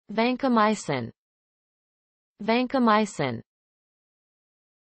Vancomycin. Vancomycin.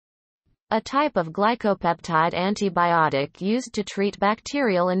 A type of glycopeptide antibiotic used to treat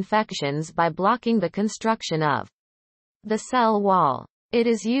bacterial infections by blocking the construction of the cell wall. It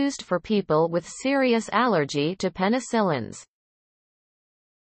is used for people with serious allergy to penicillins.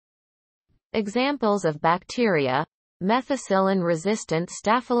 Examples of bacteria: methicillin-resistant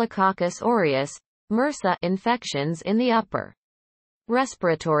Staphylococcus aureus, MRSA infections in the upper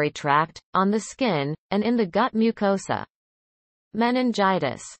respiratory tract, on the skin, and in the gut mucosa.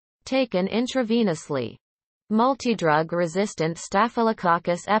 Meningitis. Taken intravenously. Multidrug-resistant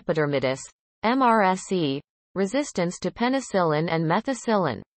Staphylococcus epidermidis, MRSE, resistance to penicillin and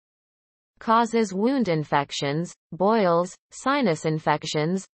methicillin. Causes wound infections, boils, sinus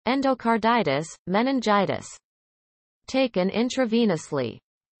infections, endocarditis, meningitis. Taken intravenously.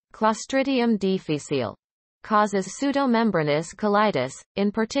 Clostridium difficile. Causes pseudomembranous colitis,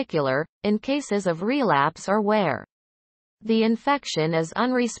 in particular, in cases of relapse or where the infection is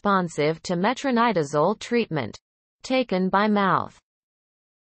unresponsive to metronidazole treatment. Taken by mouth.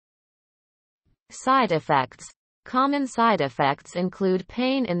 Side effects. Common side effects include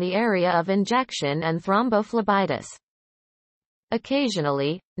pain in the area of injection and thrombophlebitis.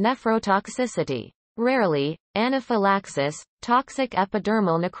 Occasionally, nephrotoxicity. Rarely, anaphylaxis, toxic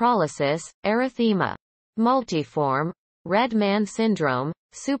epidermal necrolysis, erythema. Multiform, red man syndrome,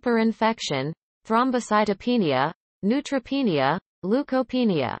 superinfection, thrombocytopenia, neutropenia,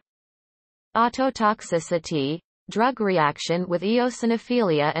 leukopenia. Ototoxicity, drug reaction with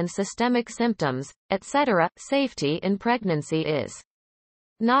eosinophilia and systemic symptoms, etc. Safety in pregnancy is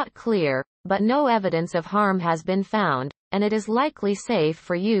not clear, but no evidence of harm has been found, and it is likely safe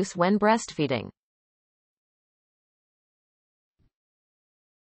for use when breastfeeding.